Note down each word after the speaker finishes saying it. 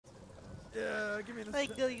Yeah, give me this.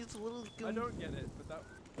 Like these little I don't get it, but that.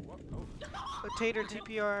 What? Oh. potato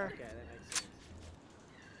TPR. Okay, that makes sense.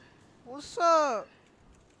 What's up?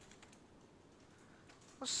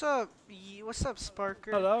 What's up,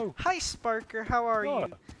 Sparker? Hello. Hi, Sparker. How are Oh,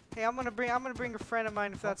 you? Hey, I'm gonna bring a friend of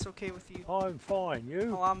mine if that's okay with you. I'm fine.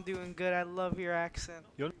 You? Oh, I'm doing good. I love your accent.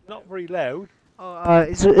 You're not very loud. Oh,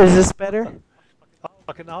 is this better?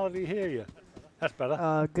 I can hardly hear you. That's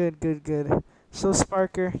better. Good. So,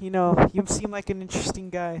 Sparker, you seem like an interesting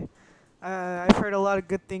guy. I've heard a lot of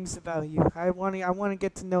good things about you. I wanna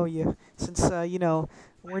get to know you since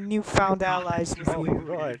we're newfound allies with Oh, you.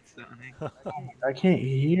 right. I can't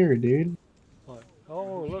hear, dude. Right.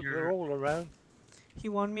 Oh, look, they're all around. He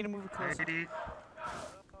wanted me to move closer.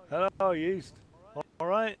 Hello, Yeast. All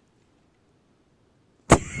right.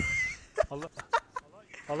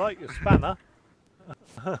 I like your spanner.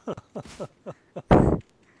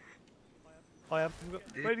 Where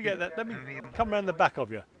do you get that? Let me come around the back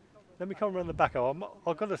of you. Let me come around the back of you.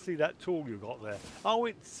 I've got to see that tool you got there. Oh,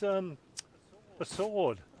 it's a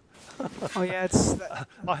sword. Oh yeah, it's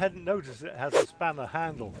I hadn't noticed it has a spanner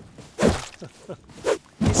handle.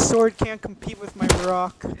 his sword can't compete with my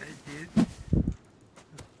rock. Yeah, dude.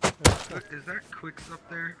 Is that Quicks up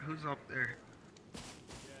there? Who's up there?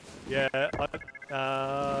 Yeah,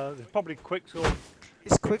 there's probably Quicks or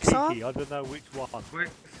Is Quicks on? Kiki. I don't know which one.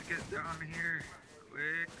 Quicks, get down here.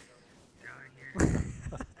 Quicks, down here.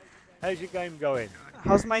 How's your game going?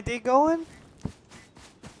 How's my day going?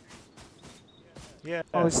 Yeah.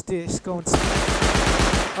 Oh, it's going.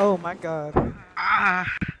 Oh my God. Ah!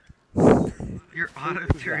 You're auto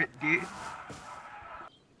turret, dude.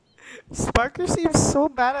 Sparker seems so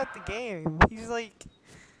bad at the game.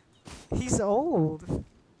 He's old.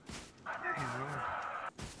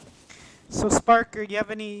 So Sparker, you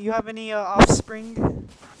have any offspring?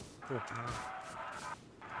 What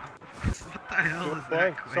the hell is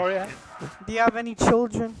that question? Sorry, Do you have any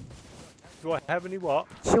children? do I have any what?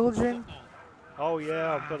 Children? Oh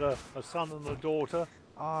yeah, I've got a son and a daughter.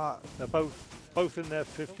 They're both in their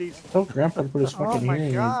 50s. Tell Grandpa to put his Oh fucking my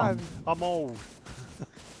hearing God. aids I'm old.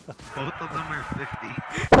 Both of them are 50.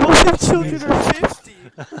 Both of children are 50.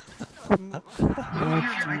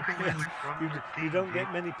 You don't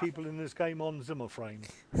get many people in this game on Zimmer frames.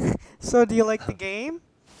 So do you like the game?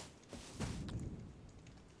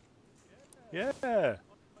 Yeah,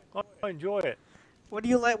 I enjoy it. What do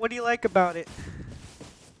you like about it?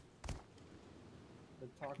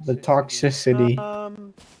 on. The toxicity.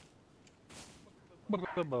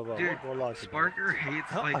 Dude, Sparker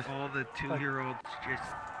hates like all the 2-year-olds just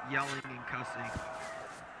yelling and cussing.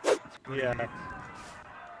 That's what he Yeah. hates.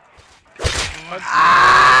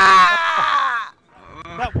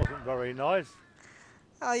 That wasn't very nice.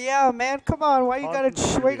 Oh yeah, man, come on. Why you gotta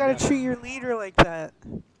treat your leader like that?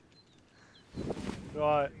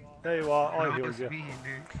 Right, there you are. I That healed was you. mean,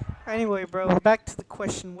 dude. Anyway, bro, back to the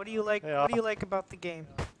question. What do you like? Yeah. What do you like about the game?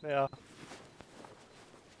 Yeah.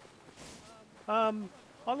 I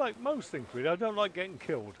like most things really. I don't like getting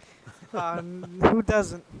killed. Who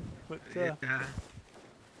doesn't? But Yeah.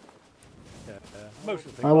 most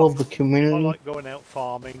of the things. I love the I community. like going out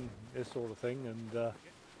farming, this sort of thing, and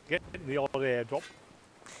getting the odd airdrop.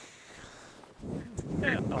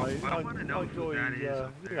 Yeah, I wanna know who enjoy, that is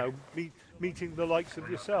up you know, meeting the likes of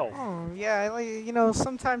yourself. Oh yeah, I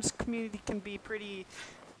sometimes community can be pretty,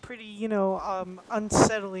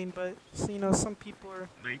 unsettling. But some people are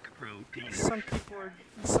Make protein. some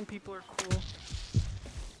people are cool.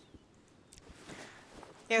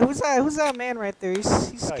 Yeah, who's that man right there?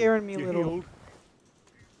 He's scaring me a You little. healed?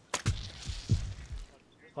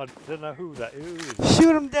 I don't know who that is.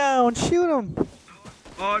 Shoot him down! Shoot him!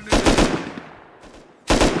 Oh no!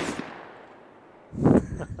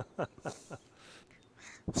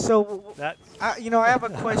 So, That's I have a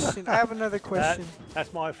question. I have another question.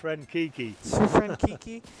 that's my friend Kiki. It's your friend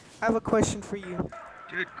Kiki. I have a question for you.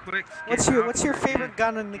 Dude, quick! What's your favorite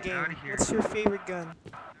gun in the Get game? out of here. What's your favorite gun?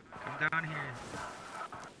 Come down here.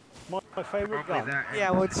 My favourite Probably gun. that.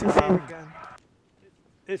 Yeah, what's your favorite gun?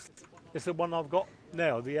 It's the one I've got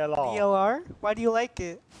now, the LR. DLR? Why do you like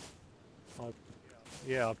it?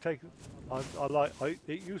 Yeah, I've taken.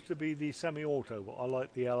 It used to be the semi-auto, but I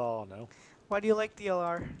like the LR now. Why do you like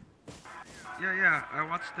DLR? Yeah. I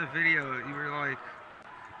watched the video. You were like,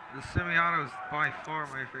 the semi-auto is by far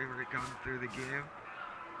my favorite gun through the game.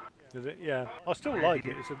 Is it? Yeah, I still like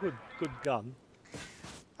it. It's a good gun.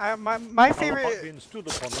 My I like favorite. being stood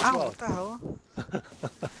upon as Ow, well. what the hell?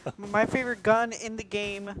 My favorite gun in the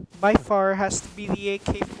game, by far, has to be the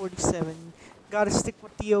AK-47. Gotta stick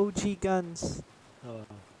with the OG guns.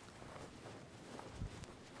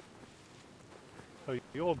 So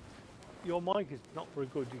your mic is not very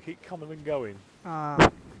good. You keep coming and going.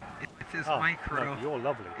 It's his micro. No, you're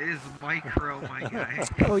lovely. It is micro, my guy.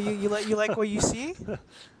 Oh, you like what you see?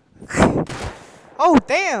 Oh,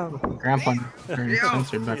 damn! Grandpa turned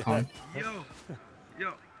sensor back on.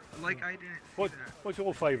 Yo, like I didn't see that. What's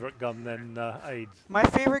your favourite gun then, AIDS? My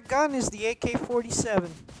favorite gun is the AK-47.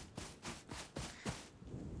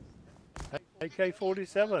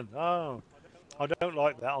 AK-47? Oh, I don't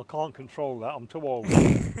like that. I can't control that. I'm too old.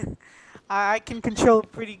 I can control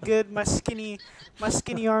it pretty good. My skinny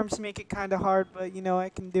arms make it kind of hard, but you know I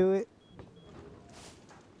can do it.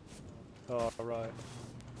 Oh, right.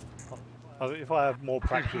 If I have more Dude,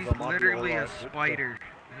 practice, he's I might be literally alright, a spider.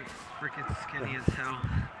 He's freaking skinny as hell.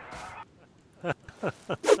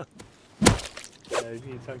 Yeah, you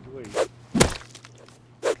need to take a week.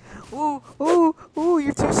 Ooh,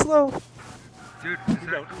 you're too slow. Dude, is You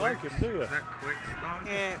that don't like Quicks? him, do you? Is that Quicks, dog?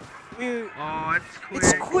 Yeah, Oh, it's Quicks.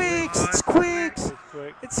 it's Quicks. Oh, It's Quicks. It's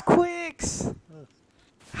quick. It's Quicks.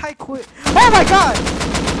 Hi, Quick. Oh my God!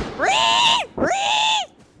 Ree!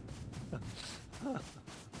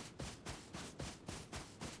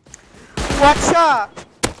 Watch out!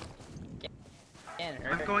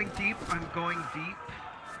 I'm going deep. I'm going deep.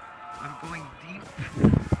 I'm going deep.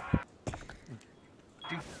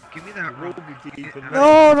 Dude, give me that We'll rock. be deep in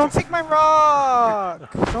No, don't take my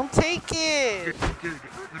rock. Don't take it. Dude,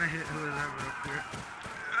 I'm gonna hit who is that rock there?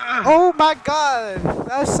 Oh my God,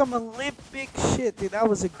 that's some Olympic shit, dude. That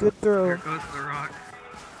was a good throw. There goes the rock.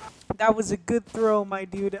 That was a good throw, my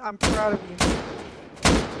dude. I'm proud of you.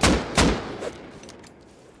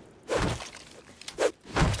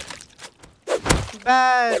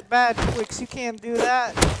 Bad, Quicks. You can't do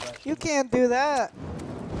that. You can't do that.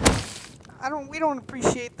 We don't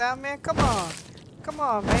appreciate that, man. Come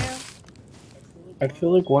on, man. I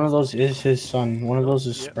feel like one of those is his son. One of those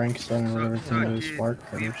is Sprank's son, or whatever his name is. Spark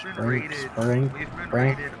or We've been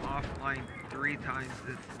rated offline 3 times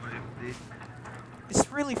this time, dude. It's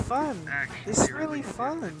really fun. Actually, It's really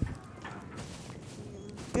fun.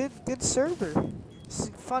 Good server. It's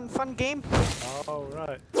fun gameplay. Oh,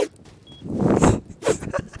 right.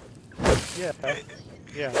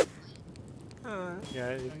 Yeah.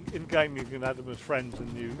 Yeah, in game you can add them as friends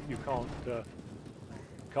and you can't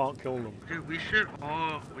kill them. Dude, we should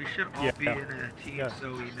all be in a team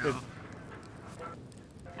so we know.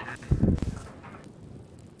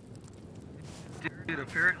 Dude,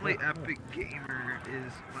 apparently Epic Gamer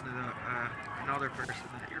is one of the another person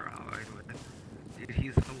that you're allied with. Dude,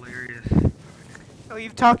 he's hilarious. Oh,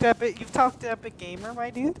 you've talked to Epic Gamer, my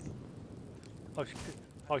dude?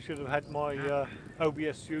 I should have had my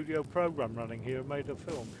OBS Studio program running here and made a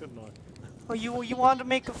film, shouldn't I? Oh, you wanted to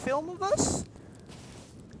make a film of us?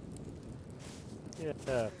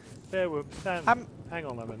 Yeah. There we stand. Hang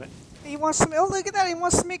on a minute. He wants to. Oh, look at that! He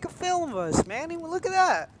wants to make a film of us, man. Look at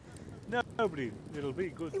that. No, nobody. It'll be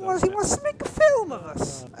good. He wants to make a film of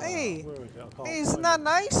us. Hey, where is it? I can't hey, isn't find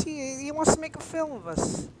that it. nice? He wants to make a film of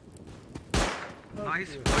us. Oh, Nice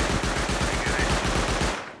dear. fight.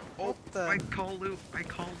 Oh, What the- I call loot.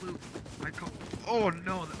 Oh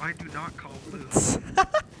no, I do not call loot.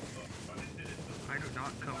 I do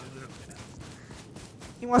not call loot.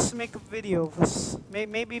 He wants to make a video of us.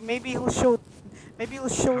 Maybe he'll show. Maybe he'll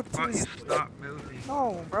show it to How about his. you stop moving?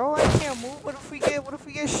 No, bro, I can't move. What if we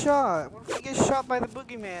get shot? What if we get shot by the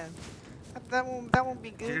boogeyman? That won't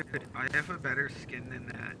be good. Dude, I have a better skin than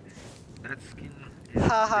that. That skin is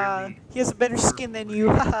Haha, really he has a better skin than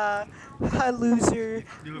you. Haha, ha, loser,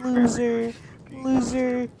 loser,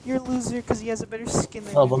 loser. You're a loser because he has a better skin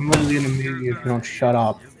than Oh, you. I'm literally gonna mute you if you don't shut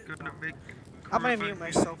up. I'm gonna mute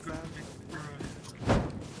myself then.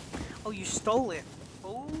 Oh, you stole it.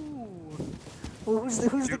 Oh. Well,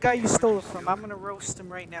 who's the guy you stole it from? I'm gonna roast him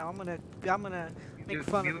right now. I'm gonna make Dude,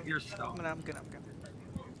 fun of mute him. yourself. I'm gonna.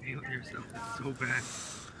 Mute yourself. It's so bad.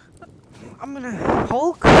 I'm gonna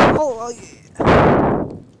Hulk. Oh, yeah.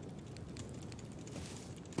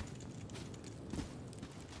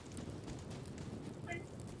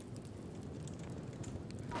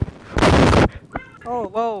 Oh,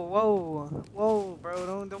 whoa,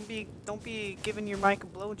 bro! Don't be giving your mic a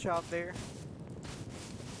blowjob there.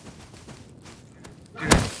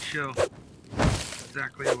 Dude, chill.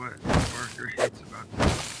 Exactly what Parker hates about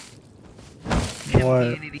this.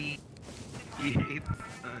 What? Community. He hates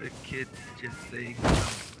kids just saying some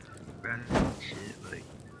bad shit like.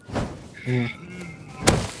 Mm.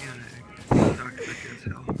 Yeah, toxic as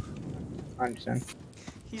hell. I understand.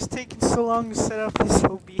 He's taking so long to set up his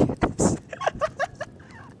OBS.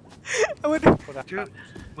 I wonder. Dude,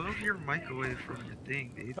 move your mic away from your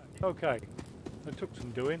thing, dude. Okay. It took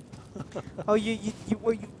some doing. Oh, you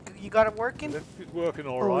got it working? It's working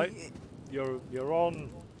all Oh, right. you're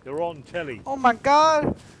on telly. Oh my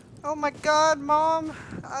God! Oh my God, Mom!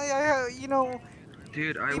 You know,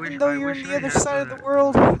 Dude, even though you're on I the other had side of the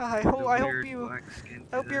world, I the hope weird black skin I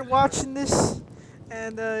for hope you're this. watching this,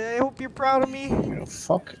 and I hope you're proud of me. You know,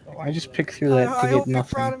 fuck. I just picked through that to I get hope you're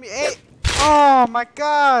proud nothing. of me. Hey! Oh my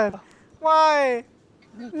God! Why?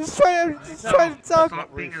 Just trying No, to talk.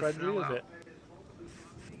 stop being a friendly, is sellout. it?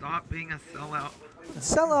 Stop being a sellout.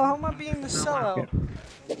 Sellout? How am I being the sellout?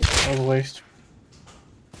 All the waste.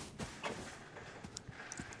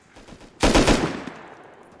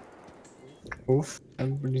 Oof.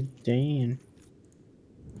 Everybody's dying.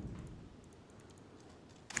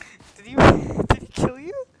 Did he kill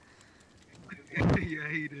you? Yeah,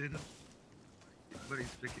 he did. But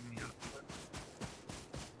he's picking me up.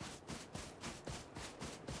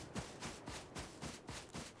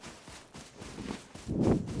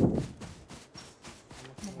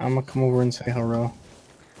 I'm gonna come over and say hello.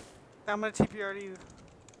 I'm gonna TPR to you.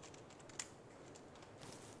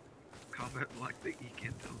 Combat block that he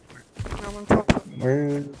can't teleport. I'm gonna teleport.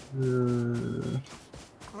 Where? I'm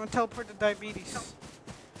gonna teleport to diabetes.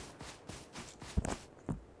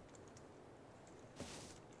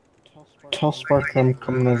 Tell Spark I'm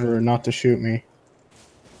coming over not to shoot me.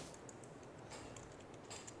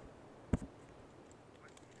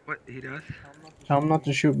 What, he does? Tell him not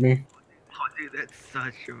to shoot me. Oh, dude, that's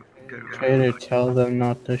such a good Try to tell them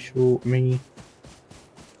not to shoot me.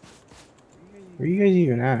 Where you guys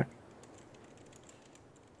even at?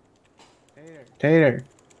 Tater.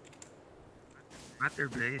 I'm at their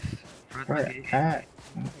base. Front Where gate. at?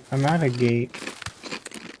 I'm at a gate.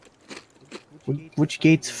 Which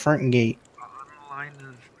gate's front gate? On the line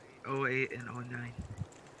of 08 and 09.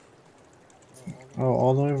 Oh,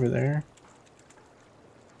 all the way over there?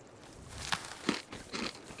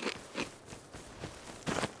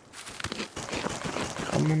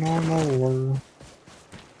 Coming on over.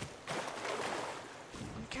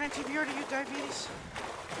 Can I TPR to you, diabetes?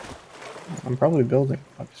 I'm probably building.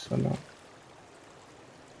 So no.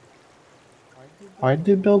 Why'd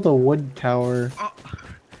they build a wood tower? Oh!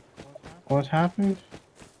 What happened?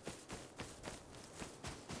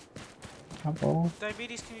 Hello?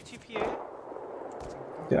 Diabetes, can you TPA?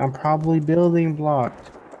 I'm probably building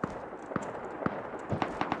blocked.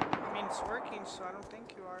 I mean, it's working, so I don't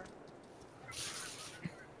think you are.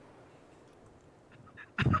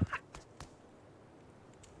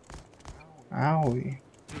 Owie.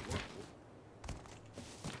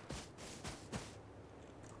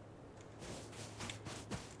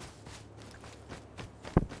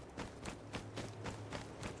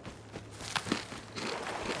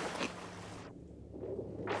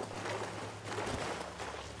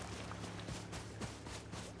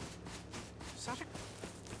 Is that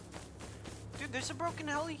a... Dude, there's a broken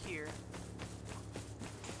heli here.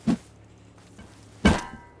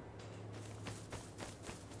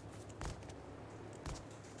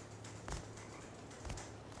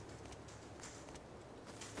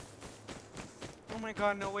 Oh my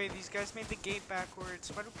God, no way. These guys made the gate backwards.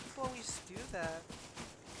 Why do people always do that?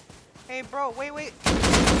 Hey, bro, wait.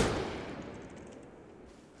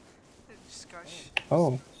 Discuss.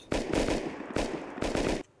 Oh.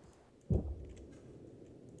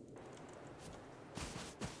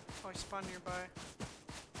 Oh, I spawned nearby.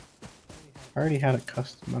 I already had it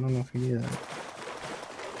custom. I don't know if you knew that.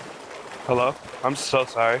 Hello? I'm so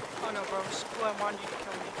sorry. Oh no, bro, it's cool. I wanted you to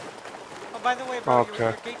kill me. Oh, by the way, bro, Okay.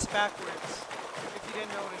 your gate's backwards. If you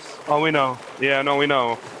didn't notice. Oh, we know. Yeah, no, we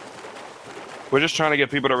know. We're just trying to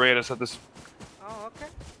get people to raid us at this. Oh, okay.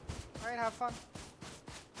 Alright, have fun.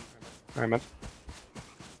 Alright, man.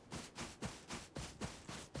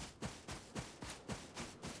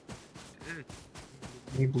 Dude,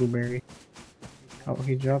 Hey, Blueberry. Oh,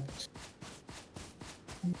 he dropped.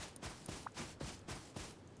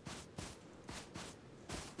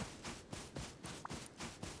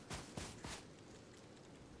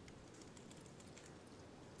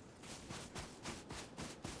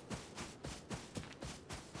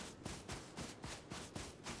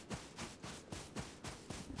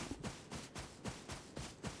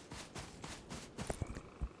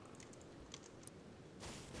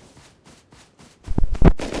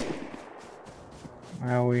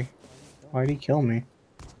 Owie. Why'd he kill me?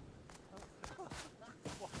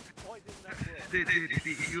 dude,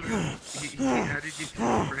 how did you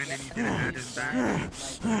tell Brandon you didn't add him back?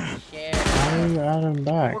 How do you add him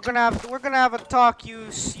back? We're gonna have a talk, you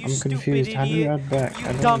I'm stupid confused. How do you idiot. add back? You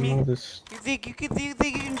I don't dummy. know this. You think you can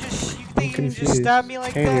just confused. stab me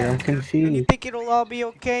like Tater, that? I'm And you confused. think it'll all be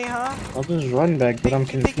okay, huh? I'll just run back, but I'm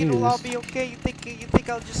You think it'll all confused. be okay? You think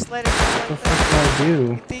I'll just let it go What the like fuck that? do I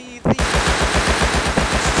do? You think this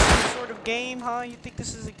is some sort of game, huh? You think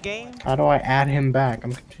this is a game? How do I add him back?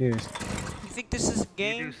 I'm confused. You think this is a You do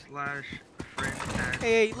game? /friend add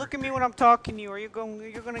Hey, look at me when I'm talking to you, or you're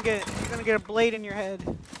gonna get a blade in your head.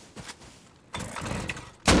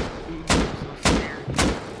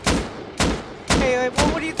 Hey,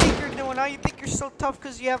 what do you think you're doing? Huh? You think you're so tough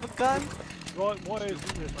because you have a gun? Right, why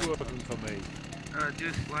isn't this working for me? do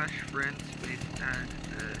 /friend space add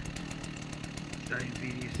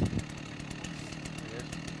diabetes.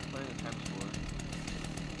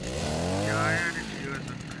 Yeah, I added you as a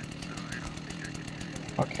friend, so I don't think I can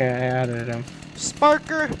do it. Okay, I added him.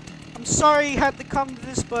 Sparker, I'm sorry you had to come to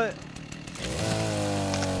this, but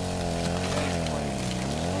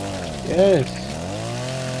Yes.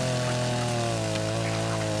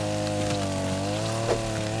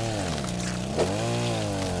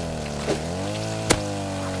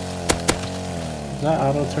 Is that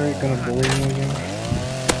auto turret gonna bully me again?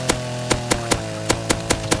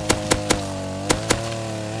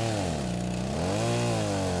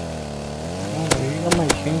 Oh, you got my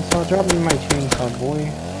chainsaw? Drop me my chainsaw,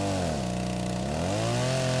 boy.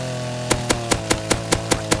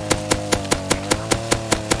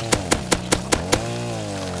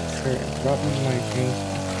 Drop me my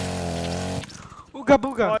chainsaw. ooga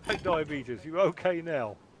booga. Right, diabetes, you okay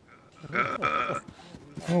now?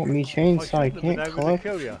 Oh, me chainsaw, I can't collect.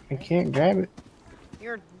 I can't grab it.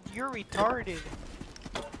 You're retarded.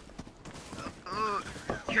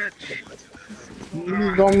 Catch.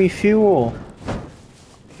 You got me fuel.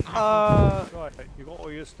 Right, you got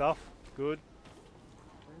all your stuff. Good.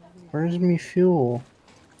 Where's me fuel?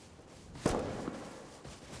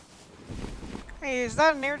 Hey, is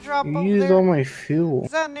that an airdrop You over used there? all my fuel.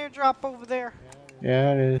 Is that an airdrop over there?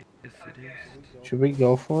 Yeah, it is. Yes, it is. Should we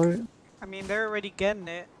go for it? I mean, they're already getting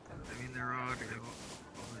it. I mean, they're all gonna go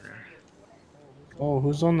over there. Oh,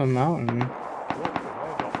 who's on the mountain?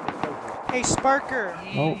 Hey, Sparker.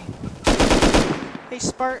 Oh, Hey,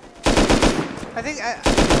 Spark. I think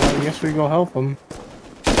I guess we go help him.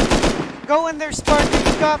 go in there,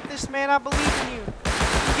 Sparker. You got this, man. I believe in you.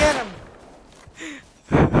 You get him.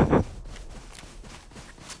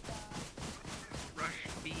 Rush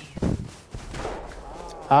B.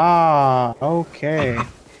 Ah, okay.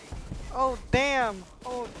 Oh damn.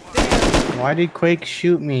 Oh damn. Why did Quake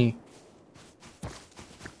shoot me?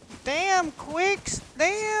 Damn, Quicks.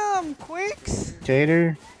 Damn, Quicks.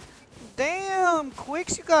 Tater? Damn,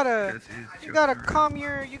 Quicks. You gotta calm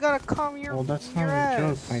your. Well, that's your not a ass.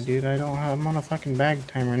 joke, my dude. I'm on a fucking bag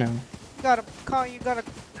timer now. You gotta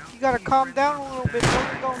calm down a little bit.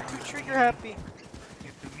 Don't you're going too trigger happy.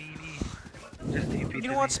 You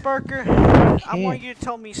know what, Sparker? I want you to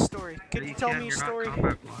tell me a story. Can you tell me a story?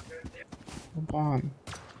 Hold on.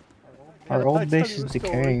 Our old base is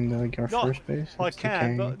decaying, though, like our first base. I It's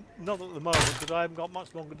can, decaying. but not at the moment, because I haven't got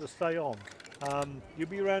much longer to stay on. You'll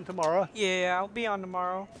be around tomorrow? Yeah, I'll be on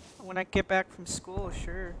tomorrow. When I get back from school,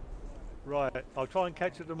 sure. Right, I'll try and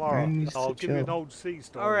catch you tomorrow. Man needs I'll to give you an chill. old sea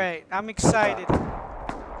story. Alright, I'm excited.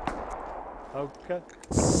 Okay.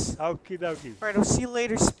 Okie dokie. Alright, I'll see you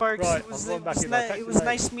later, Sparks. Right, it was, I'm going back in. I'll catch it you was later.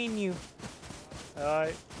 nice meeting you.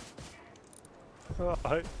 Alright.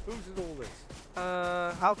 Right, who's in all this?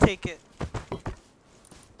 I'll take it.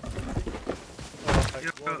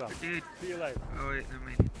 Alright, well done. Dude. See you later. Oh wait, never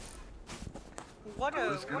mind. What I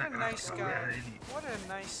was a gonna nice ask guy. if he had any- What a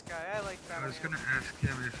nice guy. I like that. I was man. gonna ask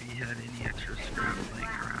him if he had any extra scrap laying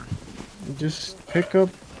around. Just pick up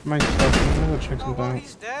my stuff. I'm gonna go check Oh, some well, out.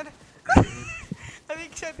 he's dead. I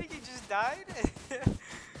think he just died.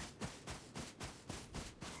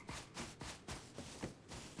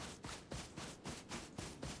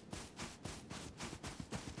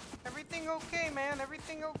 Everything okay, man?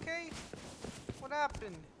 Everything okay? What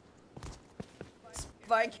happened?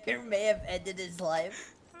 Sparker may have ended his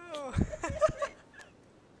life. Oh.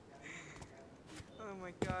 Oh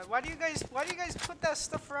my god. Why do you guys put that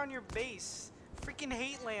stuff around your base? Freaking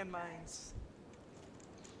hate landmines.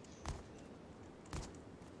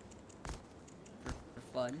 For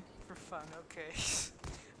fun. For fun, okay. If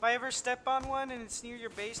I ever step on one and it's near your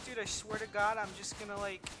base, dude, I swear to God, I'm just gonna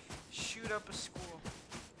like shoot up a school.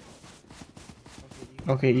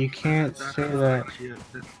 Okay, you can't say that.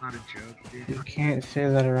 That's not a joke, dude. You can't say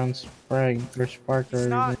that around Sprite or Sparker. He's or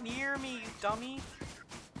not anything. near me, you dummy.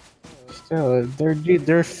 Still,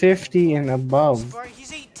 they're 50 and above.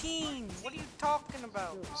 He's 18. What are you talking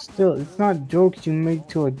about? Still, it's not jokes you make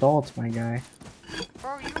to adults, my guy.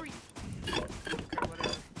 Bro, you